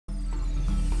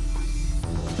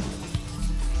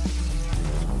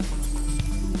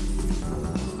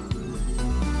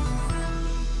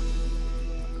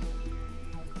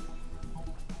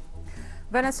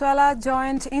Venezuela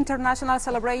joined international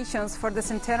celebrations for the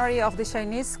centenary of the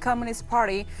Chinese Communist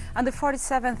Party and the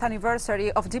 47th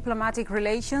anniversary of diplomatic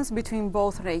relations between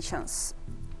both nations.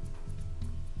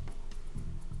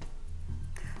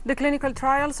 The clinical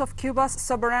trials of Cuba's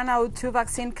Soberana O2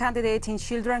 vaccine candidate in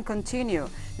children continue,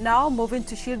 now moving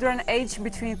to children aged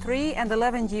between 3 and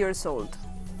 11 years old.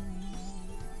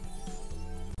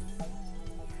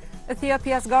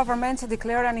 Ethiopia's government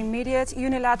declared an immediate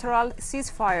unilateral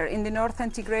ceasefire in the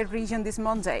northern Tigray region this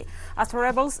Monday, as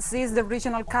rebels seized the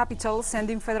regional capital,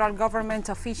 sending federal government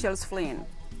officials fleeing.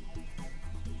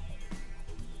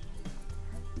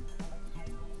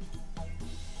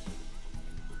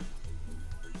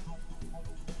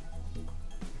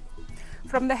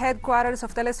 From the headquarters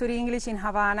of TeleSUR English in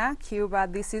Havana, Cuba,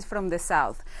 this is From the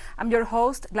South. I'm your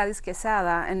host, Gladys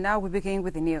Quesada, and now we begin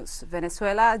with the news.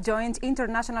 Venezuela joined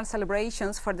international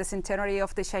celebrations for the centenary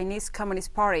of the Chinese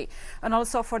Communist Party and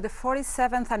also for the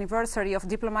 47th anniversary of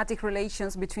diplomatic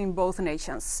relations between both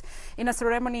nations. In a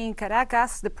ceremony in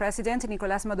Caracas, the President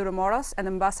Nicolás Maduro Moros and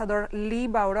Ambassador Lee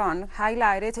Bauron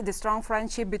highlighted the strong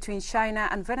friendship between China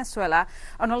and Venezuela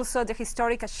and also the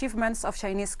historic achievements of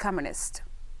Chinese communists.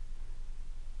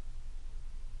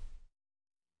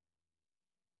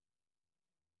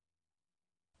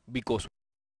 Because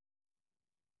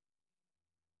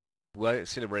we are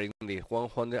celebrating the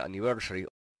 100th anniversary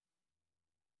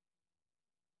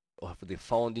of the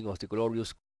founding of the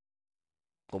glorious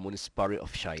Communist Party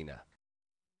of China,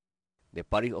 the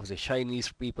party of the Chinese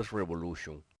People's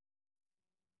Revolution,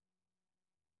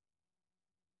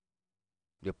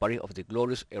 the party of the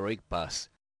glorious heroic past,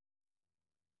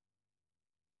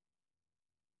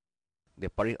 the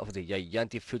party of the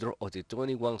gigantic future of the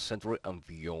 21st century and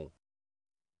beyond.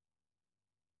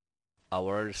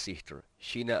 Our sister,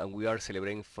 China, and we are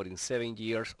celebrating 47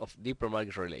 years of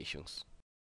diplomatic relations.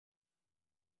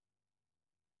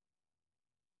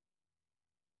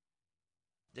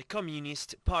 The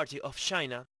Communist Party of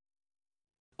China,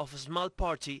 of a small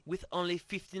party with only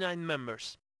 59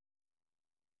 members.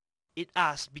 It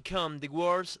has become the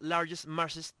world's largest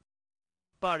Marxist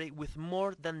party with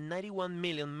more than 91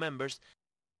 million members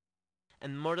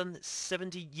and more than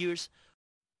 70 years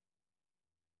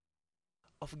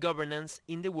of governance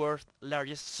in the world's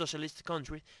largest socialist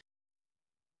country,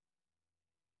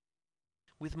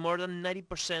 with more than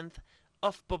 90%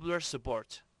 of popular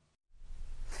support.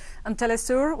 And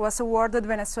TeleSUR was awarded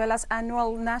Venezuela's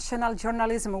annual National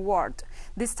Journalism Award.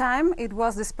 This time, it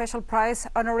was the special prize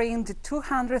honoring the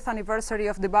 200th anniversary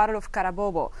of the Battle of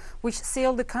Carabobo, which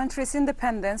sealed the country's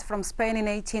independence from Spain in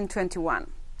 1821.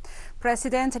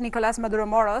 President Nicolás Maduro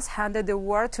Moros handed the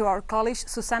award to our colleague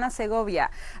Susana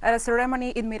Segovia at a ceremony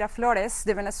in Miraflores,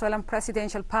 the Venezuelan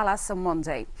presidential palace, on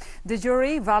Monday. The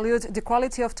jury valued the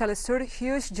quality of TeleSUR's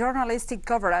huge journalistic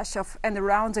coverage of and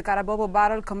around the Carabobo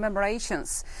battle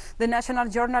commemorations. The National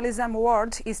Journalism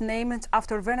Award is named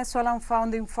after Venezuelan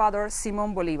founding father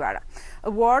Simón Bolívar.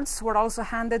 Awards were also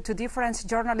handed to different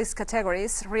journalist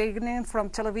categories, ranging from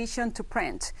television to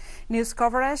print, news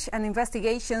coverage and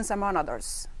investigations, among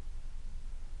others.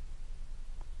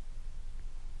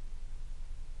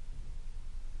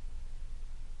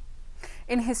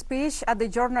 In his speech at the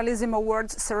Journalism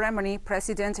Awards ceremony,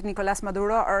 President Nicolás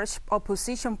Maduro urged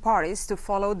opposition parties to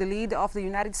follow the lead of the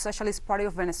United Socialist Party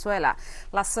of Venezuela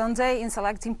last Sunday in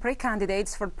selecting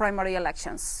pre-candidates for primary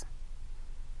elections.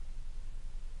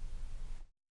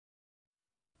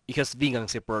 It has been a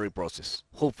separate process.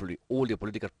 Hopefully, all the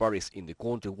political parties in the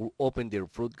country will open their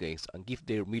floodgates and give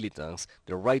their militants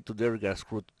the right to their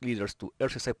grassroots leaders to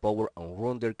exercise power and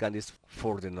run their candidates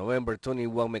for the November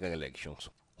 21 mega elections.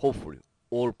 Hopefully,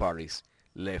 all parties,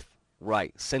 left,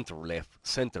 right, center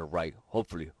right,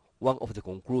 hopefully, one of the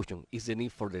conclusions is the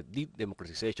need for the deep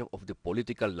democratization of the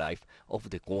political life of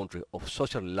the country, of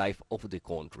social life of the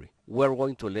country. We are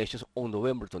going to elections on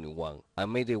November 21,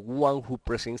 and may the one who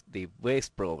presents the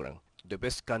best program, the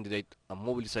best candidate, and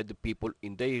mobilize the people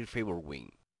in their favor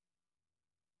win.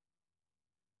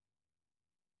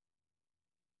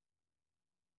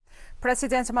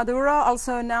 President Maduro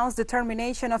also announced the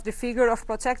termination of the figure of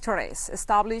protectorates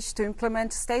established to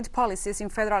implement state policies in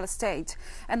federal state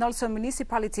and also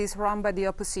municipalities run by the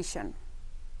opposition.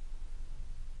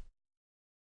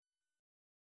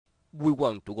 We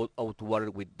want to go out to war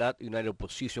with that united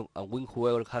opposition and win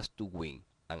whoever has to win.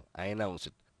 And I announced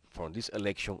it. From this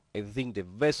election, I think the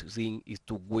best thing is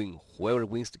to win. Whoever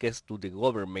wins gets to the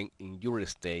government in your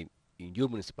state, in your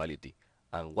municipality,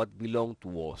 and what belongs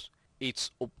to us.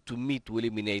 It's up to me to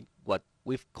eliminate what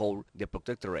we've called the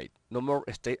protectorate. No more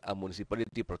state and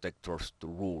municipality protectors to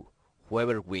rule.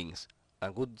 Whoever wins,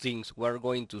 and good things, we are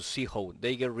going to see how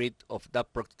they get rid of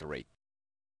that protectorate.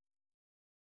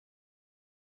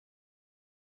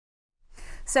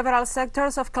 Several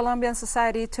sectors of Colombian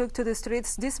society took to the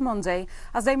streets this Monday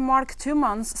as they mark 2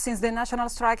 months since the national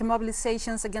strike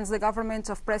mobilizations against the government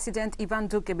of President Iván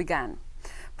Duque began.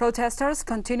 Protesters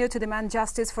continue to demand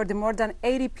justice for the more than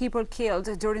 80 people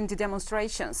killed during the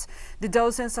demonstrations, the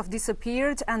dozens of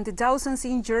disappeared and the thousands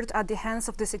injured at the hands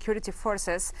of the security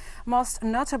forces, most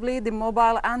notably the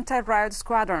mobile anti-riot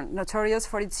squadron, notorious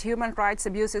for its human rights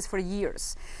abuses for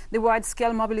years. The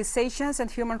wide-scale mobilizations and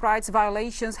human rights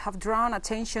violations have drawn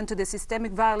attention to the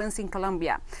systemic violence in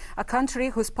Colombia, a country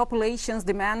whose population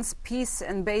demands peace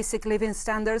and basic living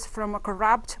standards from a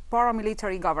corrupt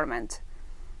paramilitary government.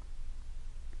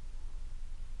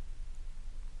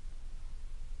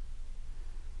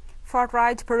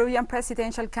 Far-right Peruvian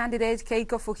presidential candidate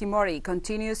Keiko Fujimori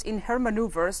continues in her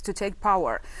maneuvers to take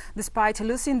power, despite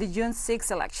losing the June 6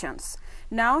 elections.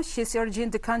 Now she's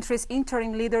urging the country's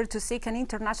interim leader to seek an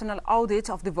international audit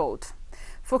of the vote.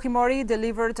 Fujimori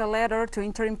delivered a letter to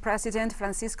interim President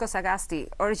Francisco Sagasti,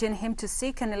 urging him to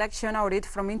seek an election audit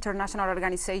from international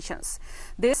organizations.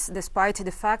 This despite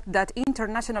the fact that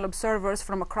international observers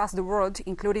from across the world,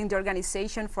 including the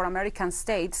Organization for American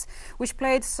States, which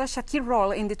played such a key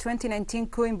role in the 2019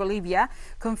 coup in Bolivia,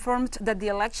 confirmed that the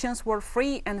elections were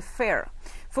free and fair.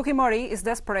 Fujimori is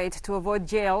desperate to avoid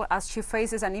jail as she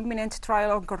faces an imminent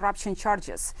trial on corruption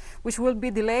charges, which will be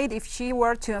delayed if she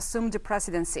were to assume the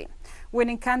presidency.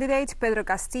 Winning candidate Pedro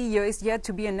Castillo is yet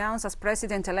to be announced as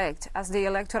president-elect, as the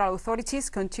electoral authorities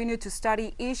continue to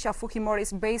study each of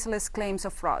Fujimori's baseless claims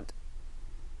of fraud.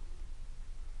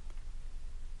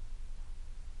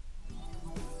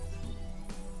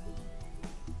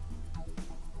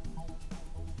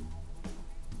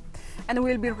 And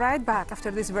we'll be right back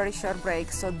after this very short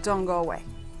break, so don't go away.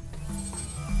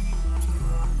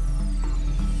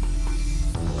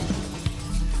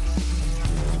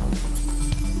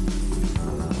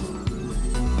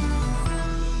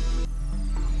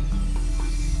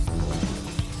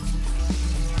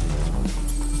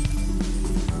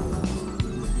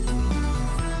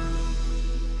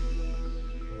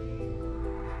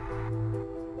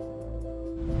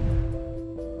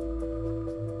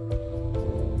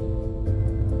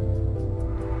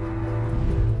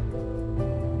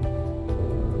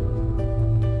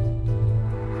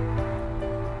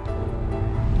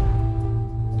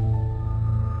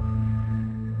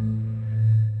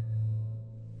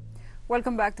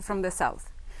 Welcome back from the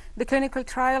South. The clinical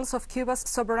trials of Cuba's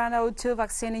Soberana O2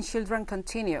 vaccine in children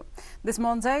continue. This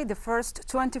Monday, the first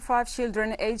 25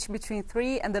 children aged between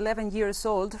 3 and 11 years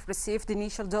old received the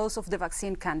initial dose of the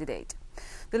vaccine candidate.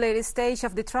 The latest stage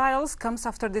of the trials comes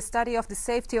after the study of the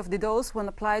safety of the dose when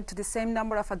applied to the same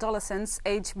number of adolescents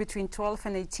aged between 12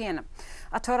 and 18.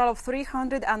 A total of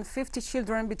 350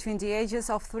 children between the ages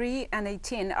of 3 and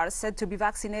 18 are said to be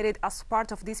vaccinated as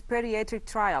part of this pediatric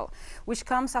trial, which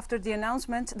comes after the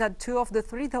announcement that 2 of the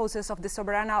 3 doses of the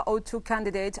Soberana O2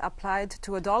 candidate applied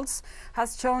to adults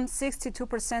has shown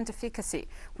 62% efficacy,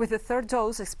 with the third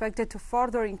dose expected to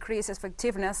further increase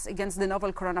effectiveness against the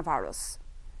novel coronavirus.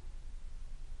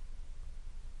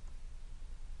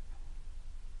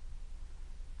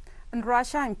 And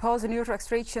Russia imposed new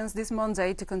restrictions this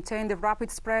Monday to contain the rapid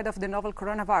spread of the novel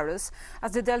coronavirus,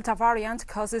 as the Delta variant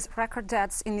causes record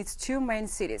deaths in its 2 main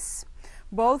cities.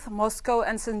 Both Moscow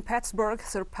and St. Petersburg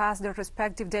surpassed their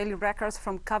respective daily records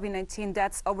from COVID-19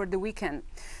 deaths over the weekend.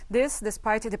 This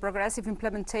despite the progressive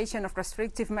implementation of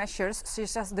restrictive measures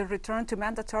such as the return to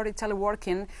mandatory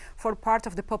teleworking for part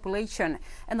of the population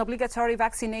and obligatory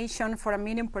vaccination for a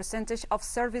minimum percentage of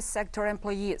service sector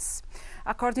employees.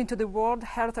 According to the World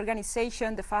Health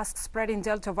Organization, the fast-spreading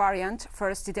Delta variant,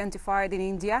 first identified in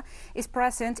India, is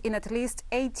present in at least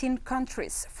 18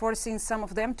 countries, forcing some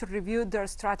of them to review their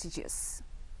strategies.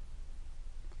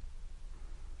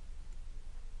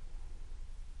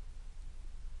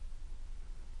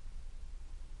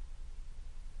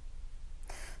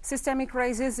 Systemic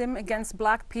racism against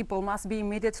black people must be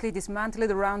immediately dismantled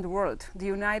around the world, the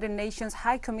United Nations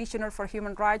High Commissioner for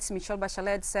Human Rights, Michelle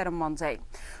Bachelet, said on Monday.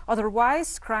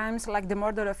 Otherwise, crimes like the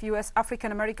murder of U.S.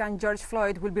 African-American George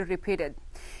Floyd will be repeated.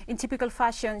 In typical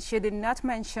fashion, she did not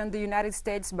mention the United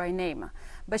States by name.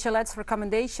 Bachelet's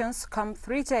recommendations come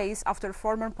 3 days after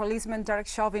former policeman Derek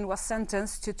Chauvin was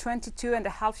sentenced to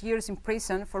 22.5 years in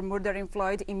prison for murdering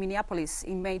Floyd in Minneapolis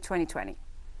in May 2020.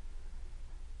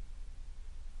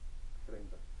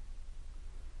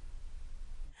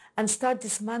 And start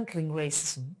dismantling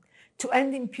racism, to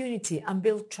end impunity and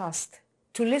build trust,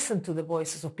 to listen to the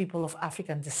voices of people of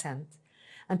African descent,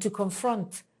 and to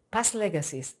confront past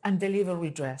legacies and deliver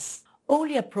redress.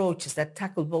 Only approaches that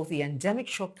tackle both the endemic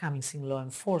shortcomings in law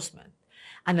enforcement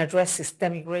and address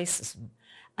systemic racism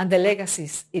and the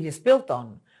legacies it is built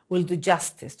on will do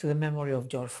justice to the memory of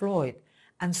George Floyd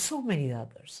and so many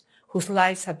others whose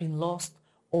lives have been lost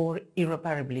or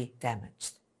irreparably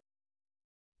damaged.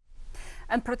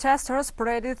 And protesters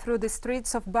paraded through the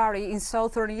streets of Bari in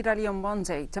southern Italy on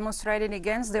Monday, demonstrating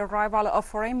against the arrival of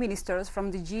foreign ministers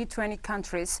from the G20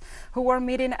 countries who were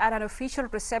meeting at an official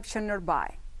reception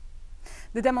nearby.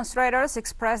 The demonstrators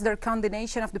expressed their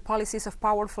condemnation of the policies of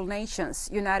powerful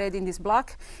nations united in this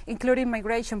bloc, including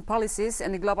migration policies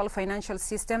and the global financial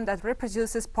system that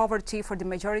reproduces poverty for the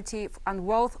majority and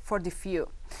wealth for the few.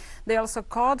 They also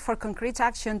called for concrete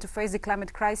action to face the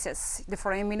climate crisis. The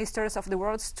foreign ministers of the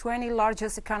world's 20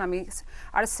 largest economies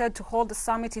are set to hold a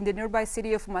summit in the nearby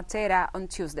city of Matera on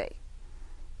Tuesday.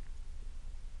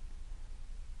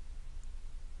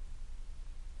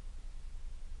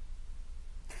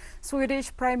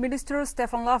 Swedish Prime Minister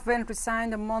Stefan Löfven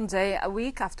resigned on Monday, a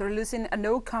week after losing a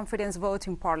no-confidence vote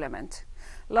in Parliament.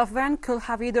 Löfven could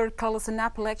have either called a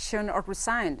snap election or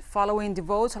resigned following the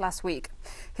vote last week.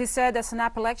 He said a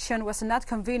snap election was not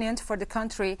convenient for the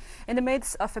country in the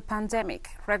midst of a pandemic.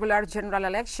 Regular general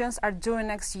elections are due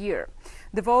next year.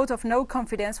 The vote of no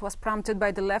confidence was prompted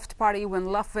by the Left Party when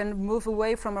Löfven moved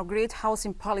away from agreed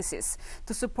housing policies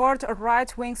to support a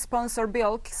right-wing sponsored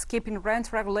bill skipping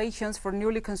rent regulations for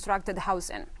newly constructed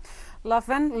housing.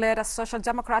 Löfven led a social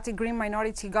democratic green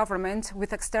minority government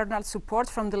with external support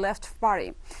from the Left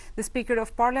Party. The Speaker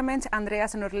of Parliament,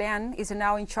 Andreas Norlén, is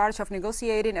now in charge of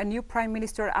negotiating a new prime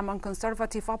minister among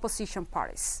conservative opposition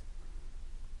parties.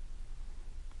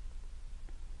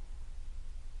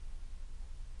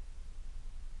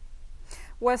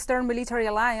 Western Military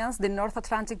Alliance, the North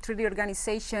Atlantic Treaty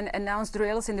Organization, announced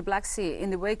drills in the Black Sea in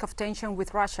the wake of tension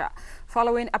with Russia,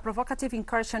 following a provocative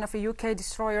incursion of a UK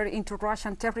destroyer into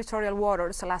Russian territorial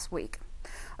waters last week.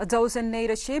 A dozen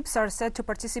NATO ships are set to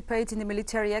participate in the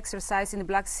military exercise in the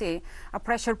Black Sea, a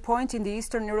pressure point in the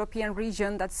Eastern European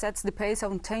region that sets the pace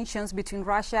on tensions between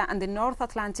Russia and the North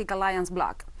Atlantic Alliance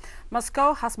bloc.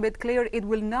 Moscow has made clear it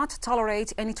will not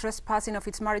tolerate any trespassing of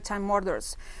its maritime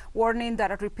borders, warning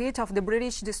that a repeat of the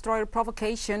British destroyer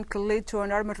provocation could lead to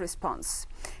an armed response.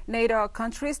 NATO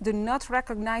countries do not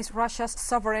recognize Russia's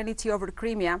sovereignty over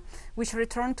Crimea, which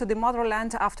returned to the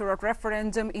motherland after a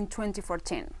referendum in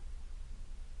 2014.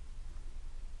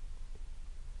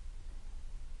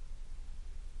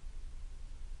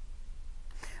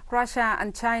 Russia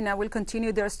and China will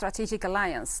continue their strategic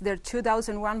alliance. Their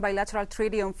 2001 bilateral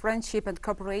treaty on friendship and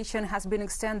cooperation has been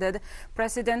extended,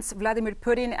 Presidents Vladimir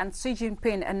Putin and Xi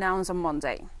Jinping announced on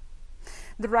Monday.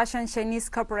 The Russian-Chinese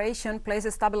cooperation plays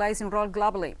a stabilizing role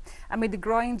globally amid the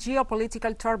growing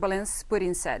geopolitical turbulence,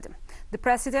 Putin said. The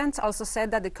president also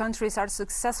said that the countries are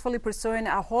successfully pursuing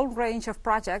a whole range of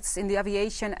projects in the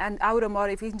aviation and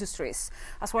automotive industries,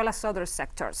 as well as other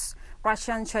sectors.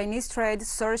 Russian-Chinese trade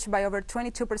surged by over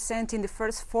 22% in the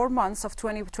first 4 months of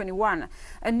 2021,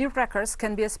 and new records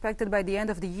can be expected by the end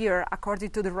of the year,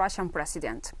 according to the Russian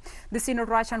president. The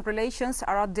Sino-Russian relations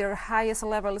are at their highest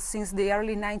level since the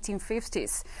early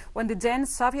 1950s, when the then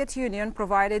Soviet Union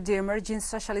provided the emerging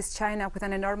socialist China with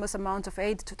an enormous amount of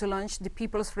aid to launch the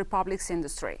People's Republic's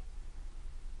industry.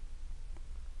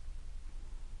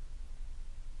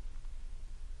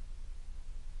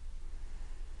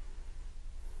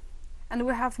 And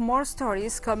we have more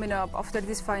stories coming up after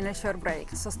this final short break,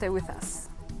 so stay with us.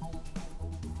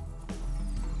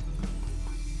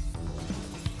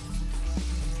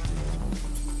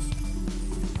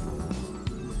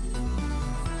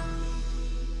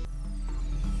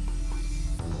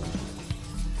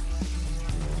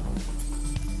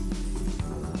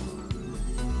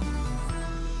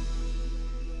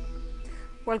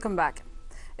 Welcome back.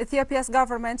 Ethiopia's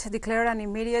government declared an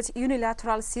immediate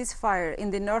unilateral ceasefire in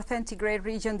the northern Tigray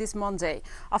region this Monday,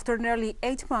 after nearly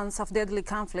 8 months of deadly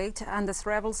conflict and as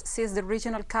rebels seized the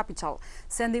regional capital,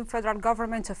 sending federal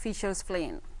government officials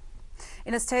fleeing.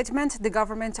 In a statement, the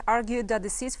government argued that the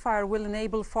ceasefire will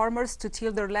enable farmers to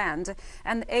till their land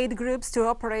and aid groups to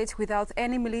operate without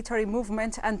any military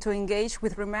movement and to engage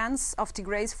with remnants of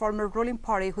Tigray's former ruling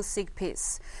party who seek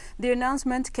peace. The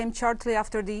announcement came shortly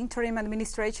after the interim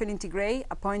administration in Tigray,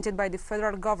 appointed by the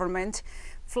federal government,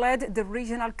 fled the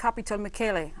regional capital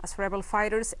Mekelle as rebel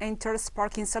fighters entered,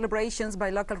 sparking celebrations by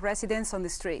local residents on the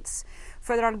streets.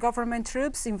 Federal government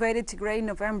troops invaded Tigray in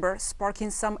November, sparking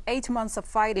some 8 months of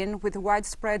fighting with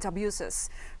widespread abuses.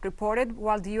 Reported,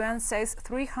 while the UN says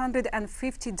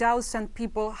 350,000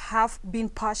 people have been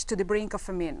pushed to the brink of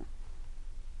famine.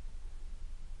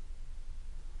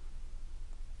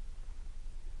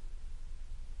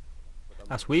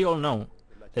 As we all know,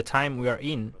 the time we are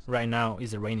in right now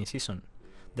is the rainy season.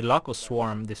 The locust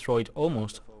swarm destroyed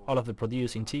almost all of the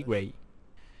produce in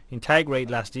Tigray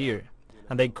last year,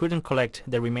 and they couldn't collect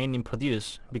the remaining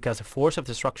produce because the force of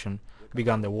destruction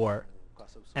began the war.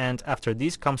 And after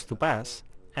this comes to pass,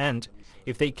 and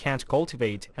if they can't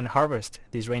cultivate and harvest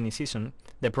this rainy season,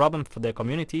 the problem for the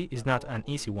community is not an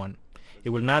easy one. It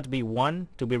will not be one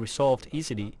to be resolved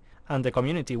easily, and the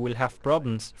community will have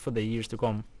problems for the years to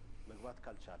come.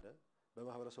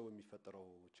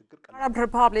 Arab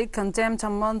Republic condemned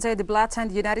on Monday the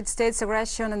blatant United States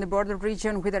aggression in the border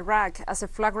region with Iraq as a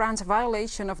flagrant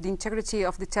violation of the integrity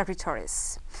of the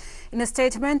territories. In a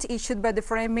statement issued by the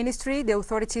Foreign Ministry, the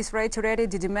authorities reiterated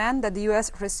the demand that the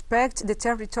U.S. respect the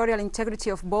territorial integrity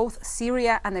of both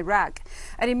Syria and Iraq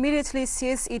and immediately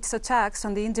cease its attacks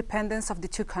on the independence of the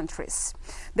two countries.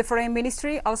 The Foreign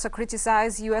Ministry also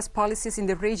criticized U.S. policies in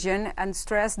the region and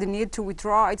stressed the need to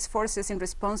withdraw its forces in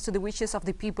response to the wishes of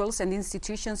the peoples and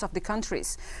institutions of the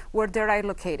countries where they are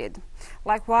located.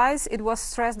 Likewise, it was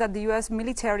stressed that the U.S.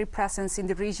 military presence in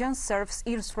the region serves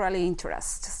Israeli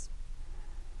interests.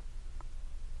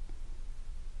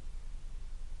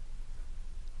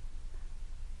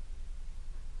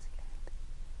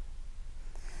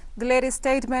 The latest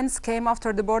statements came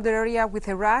after the border area with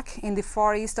Iraq in the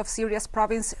far east of Syria's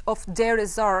province of Deir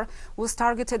ez-Zor was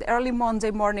targeted early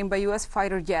Monday morning by U.S.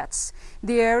 fighter jets.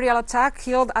 The aerial attack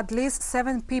killed at least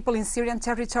 7 people in Syrian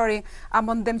territory,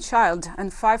 among them child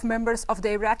and 5 members of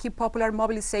the Iraqi Popular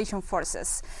Mobilization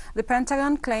Forces. The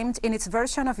Pentagon claimed in its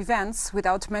version of events,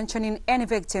 without mentioning any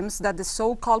victims, that the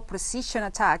so-called precision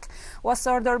attack was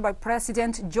ordered by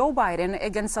President Joe Biden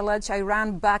against alleged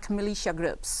Iran-backed militia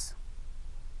groups.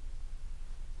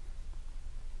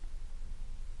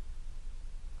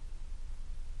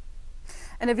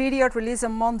 And a video released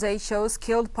on Monday shows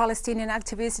killed Palestinian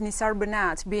activist Nisar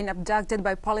Banat being abducted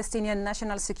by Palestinian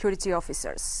national security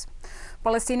officers.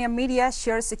 Palestinian media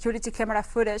shared security camera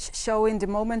footage showing the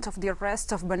moment of the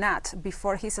arrest of Banat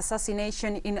before his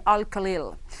assassination in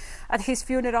Al-Khalil. At his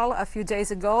funeral a few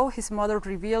days ago, his mother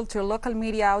revealed to a local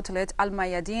media outlet Al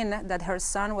Mayadin that her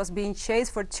son was being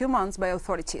chased for 2 months by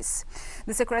authorities.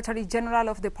 The Secretary General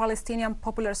of the Palestinian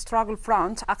Popular Struggle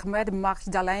Front, Ahmed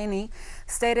Magdaleni,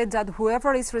 stated that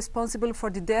whoever is responsible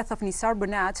for the death of Nisar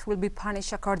Banat will be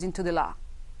punished according to the law.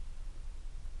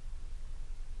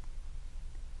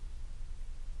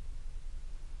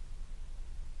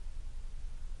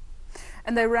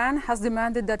 And Iran has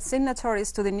demanded that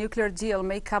signatories to the nuclear deal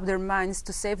make up their minds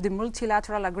to save the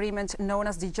multilateral agreement known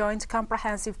as the Joint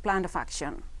Comprehensive Plan of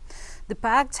Action. The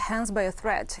pact hangs by a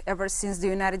thread ever since the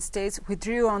United States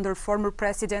withdrew under former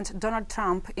President Donald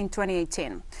Trump in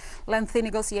 2018. Lengthy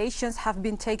negotiations have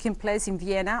been taking place in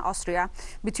Vienna, Austria,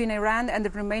 between Iran and the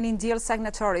remaining deal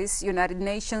signatories, United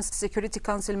Nations Security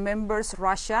Council members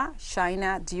Russia,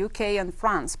 China, the UK and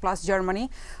France, plus Germany,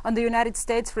 on the United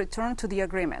States' return to the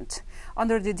agreement.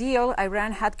 Under the deal,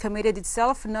 Iran had committed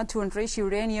itself not to enrich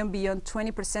uranium beyond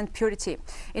 20% purity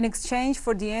in exchange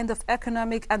for the end of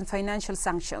economic and financial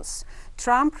sanctions.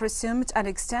 Trump resumed and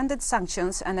extended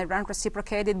sanctions, and Iran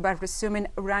reciprocated by resuming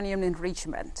uranium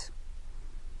enrichment.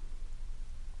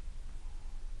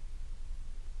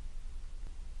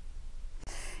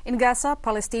 In Gaza,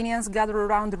 Palestinians gather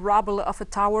around the rubble of a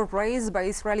tower razed by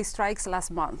Israeli strikes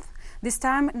last month, this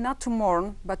time not to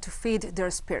mourn, but to feed their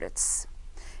spirits.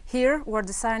 Here, where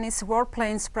the Zionist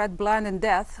warplanes spread blood and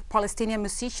death, Palestinian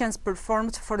musicians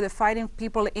performed for the fighting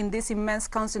people in this immense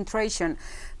concentration,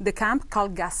 the camp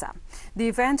called Gaza. The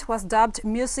event was dubbed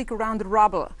Music Around the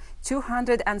Rubble.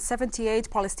 278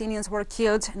 Palestinians were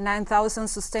killed, 9,000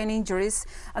 sustained injuries,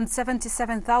 and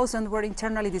 77,000 were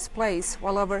internally displaced,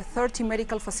 while over 30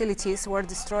 medical facilities were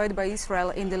destroyed by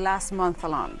Israel in the last month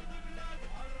alone.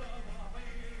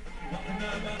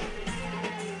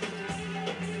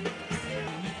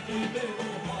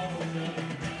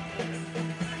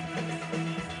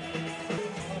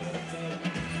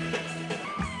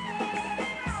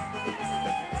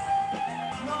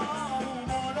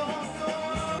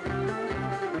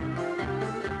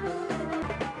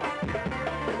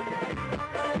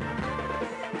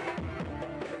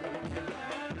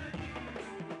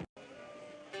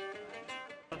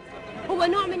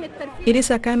 It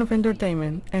is a kind of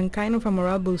entertainment and kind of a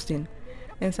morale boosting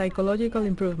and psychological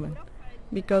improvement,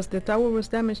 because the tower was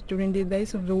damaged during the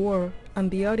days of the war and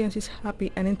the audience is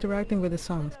happy and interacting with the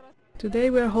songs. Today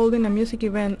we are holding a music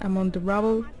event among the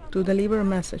rubble to deliver a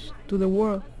message to the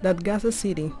world that Gaza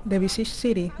City, the besieged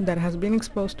city that has been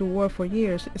exposed to war for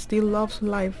years, still loves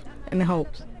life and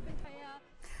hopes.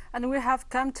 And we have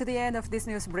come to the end of this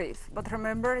news brief. But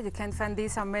remember, you can find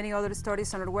this and many other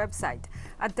stories on our website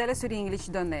at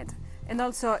telesurenglish.net. And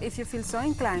also, if you feel so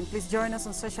inclined, please join us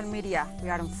on social media. We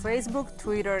are on Facebook,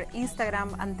 Twitter,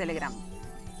 Instagram, and Telegram.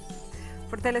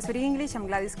 For TeleSUR English, I'm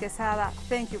Gladys Quesada.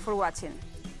 Thank you for watching.